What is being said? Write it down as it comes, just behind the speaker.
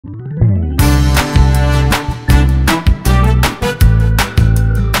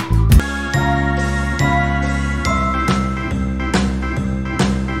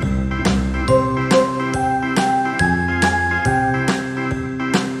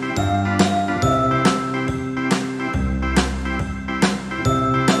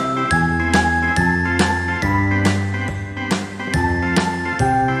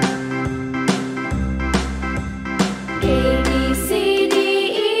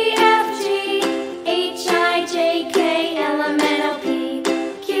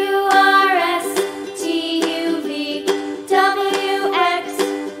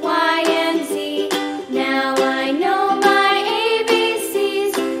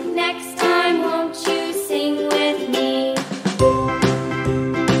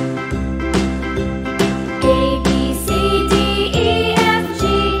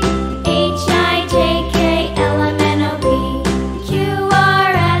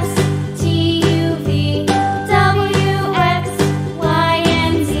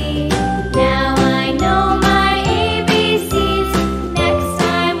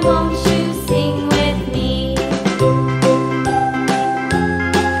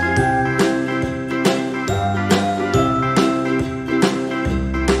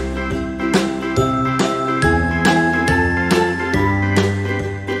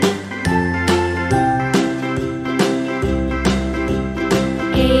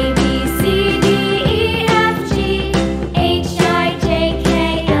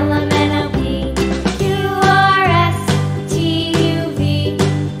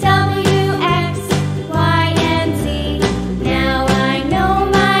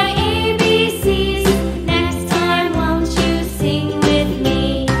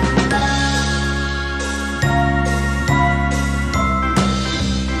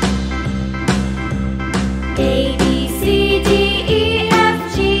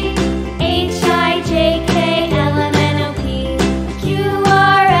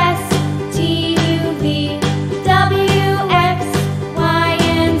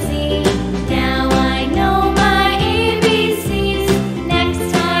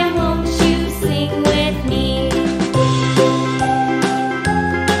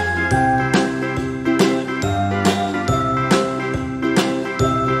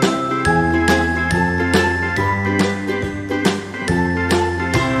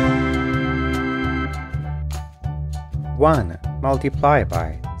1 multiplied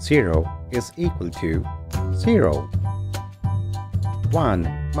by 0 is equal to 0.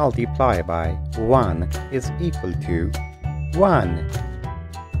 1 multiplied by 1 is equal to 1.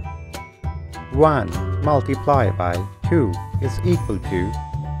 1 multiplied by 2 is equal to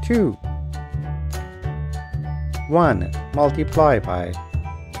 2. 1 multiplied by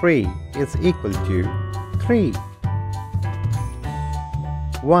 3 is equal to 3.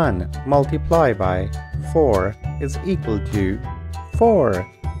 1 multiplied by 4 is equal to 4.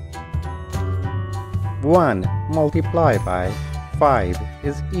 1 multiplied by 5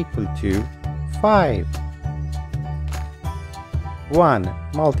 is equal to 5. 1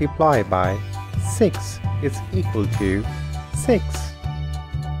 multiplied by 6 is equal to 6.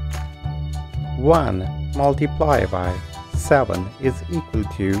 1 multiplied by 7 is equal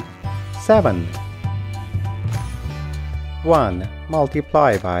to 7. 1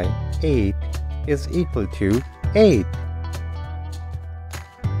 multiplied by 8 is equal to 8.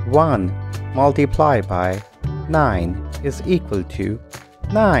 1 multiplied by 9 is equal to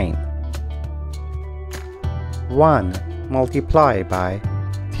 9. 1 multiplied by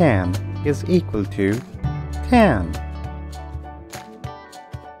 10 is equal to 10.